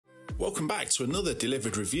Welcome back to another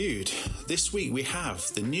Delivered Reviewed. This week we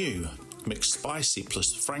have the new McSpicy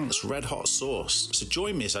plus Frank's RedHot sauce. So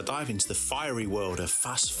join me as I dive into the fiery world of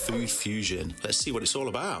fast food fusion. Let's see what it's all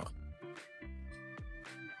about.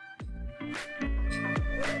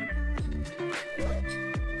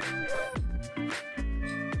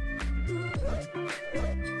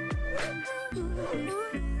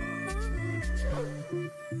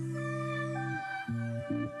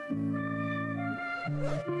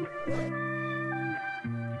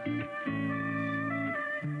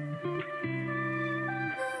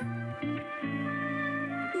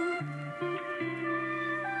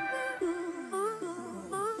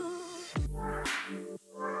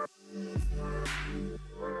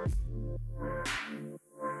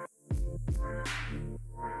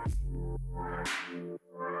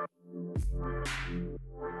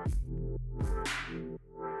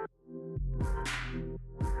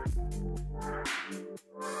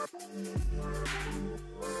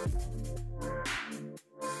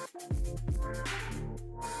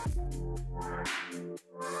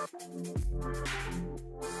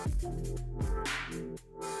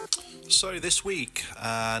 So this week,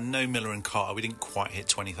 no Miller and Carter, we didn't quite hit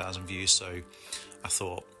 20,000 views, so I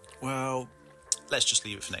thought, well, let's just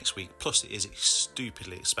leave it for next week. Plus it is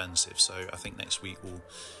stupidly expensive, so I think next week will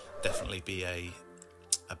definitely be a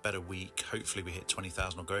better week. Hopefully we hit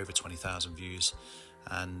 20,000 or go over 20,000 views,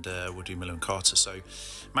 and we'll do Miller and Carter. So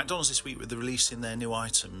McDonald's this week, with the releasing their new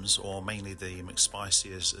items, or mainly the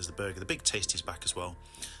McSpicy as the burger. The Big Tasty's back as well.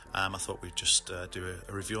 I thought we'd just do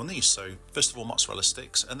a review on these. So first of all, mozzarella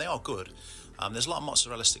sticks, and they are good. There's a lot of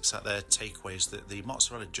mozzarella sticks out there, takeaways, that the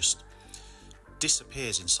mozzarella just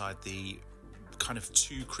disappears inside the kind of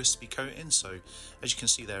too crispy coating. So as you can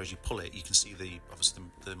see there, as you pull it, you can see obviously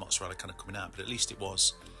the mozzarella kind of coming out, but at least it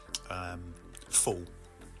was full.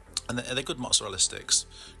 And they're good mozzarella sticks,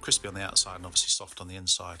 crispy on the outside and obviously soft on the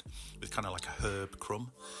inside, with kind of like a herb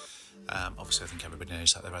crumb. Obviously I think everybody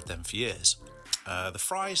knows that, they've had them for years. The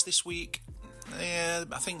fries this week, yeah,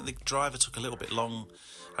 I think the driver took a little bit long.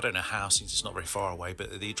 I don't know how, since it's not very far away,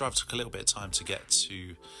 but the driver took a little bit of time to get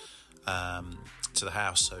to the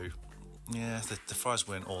house. So yeah, the fries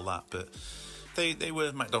weren't all that, but they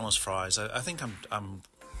were McDonald's fries. I think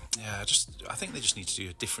I think they just need to do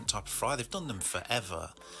a different type of fry. They've done them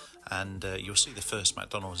forever, and you'll see the first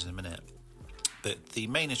McDonald's in a minute. But the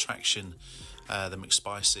main attraction, the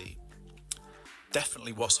McSpicy,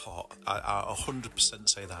 definitely was hot. I 100%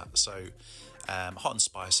 say that. So hot and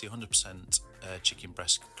spicy, 100% chicken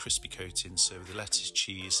breast, crispy coating, so with the lettuce,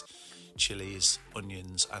 cheese, chilies,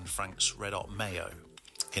 onions and Frank's RedHot mayo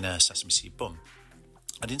in a sesame seed bun.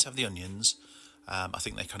 I didn't have the onions. I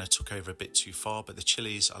think they kind of took over a bit too far, but the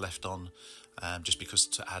chilies I left on just because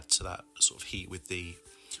to add to that sort of heat with the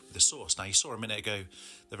sauce. Now, you saw a minute ago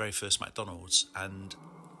the very first McDonald's, and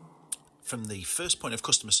from the first point of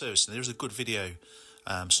customer service, and there is a good video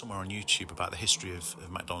somewhere on YouTube about the history of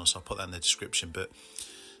McDonald's. I'll put that in the description. But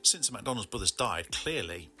since the McDonald's brothers died,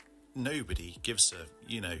 clearly nobody gives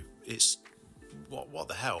it's what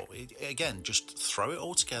the hell. Again, just throw it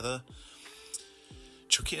all together,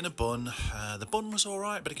 chuck it in a bun. The bun was all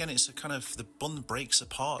right, but again, it's a kind of, the bun breaks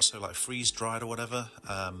apart, so like freeze dried or whatever.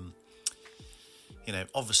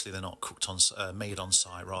 Obviously they're not cooked made on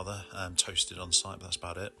site, rather toasted on site, but that's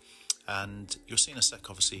about it. And you'll see in a sec,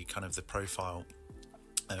 obviously, kind of the profile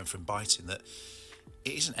from biting, that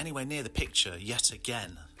it isn't anywhere near the picture yet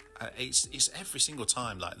again. It's every single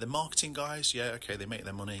time, like the marketing guys, yeah, okay, they make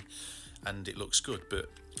their money and it looks good, but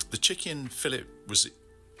the chicken fillet was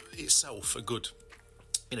itself a good,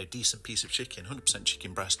 decent piece of chicken, 100%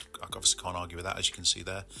 chicken breast. I obviously can't argue with that, as you can see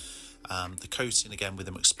there. The coating, again, with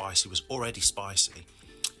the McSpicy was already spicy.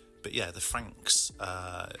 But yeah, the Frank's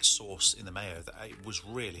sauce in the mayo, it was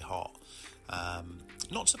really hot.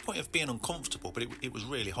 Not to the point of being uncomfortable, but it was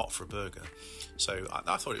really hot for a burger. So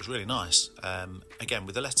I thought it was really nice. Again,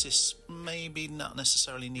 with the lettuce, maybe not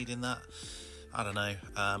necessarily needing that. I don't know.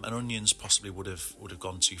 And onions possibly would have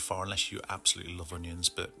gone too far, unless you absolutely love onions.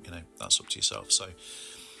 But that's up to yourself. So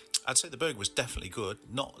I'd say the burger was definitely good.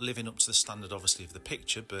 Not living up to the standard, obviously, of the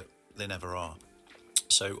picture, but they never are.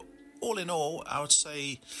 So all in all, I would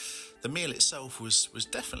say the meal itself was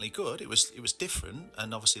definitely good. It was different,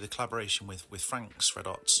 and obviously the collaboration with Frank's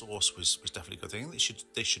RedHot sauce was definitely good. I think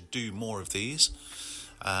they should do more of these.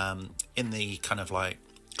 In the kind of like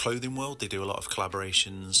clothing world, they do a lot of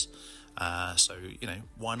collaborations. So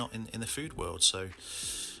why not in the food world? So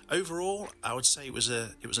overall, I would say it was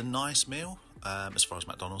a nice meal as far as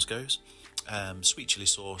McDonald's goes. Sweet chili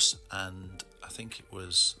sauce, and I think it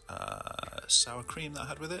was sour cream that I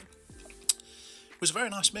had with it. It was a very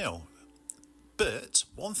nice meal. But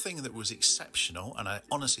one thing that was exceptional, and I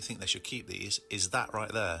honestly think they should keep these, is that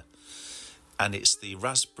right there. And it's the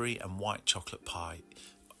raspberry and white chocolate pie.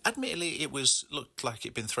 Admittedly, looked like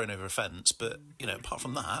it'd been thrown over a fence, but, you know, apart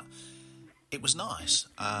from that, it was nice.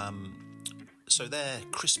 So they're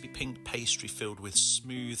crispy pink pastry filled with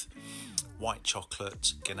smooth white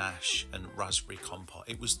chocolate, ganache and raspberry compote.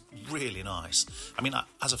 It was really nice. I mean,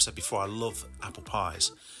 as I've said before, I love apple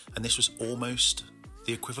pies, and this was almost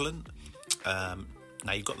the equivalent.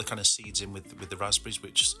 Now you've got the kind of seeds in with the raspberries,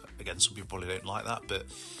 which again, some people probably don't like that, but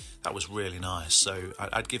that was really nice. So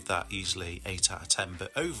I'd give that easily 8 out of 10.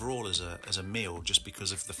 But overall, as a meal, just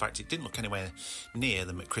because of the fact it didn't look anywhere near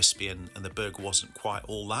the McCrispy and the burger wasn't quite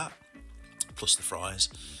all that, plus the fries.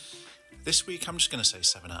 This week, I'm just going to say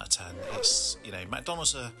 7 out of 10. It's, you know,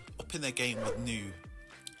 McDonald's are up in their game with new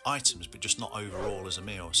items, but just not overall as a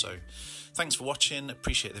meal. So thanks for watching.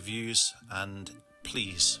 Appreciate the views, and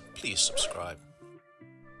please subscribe.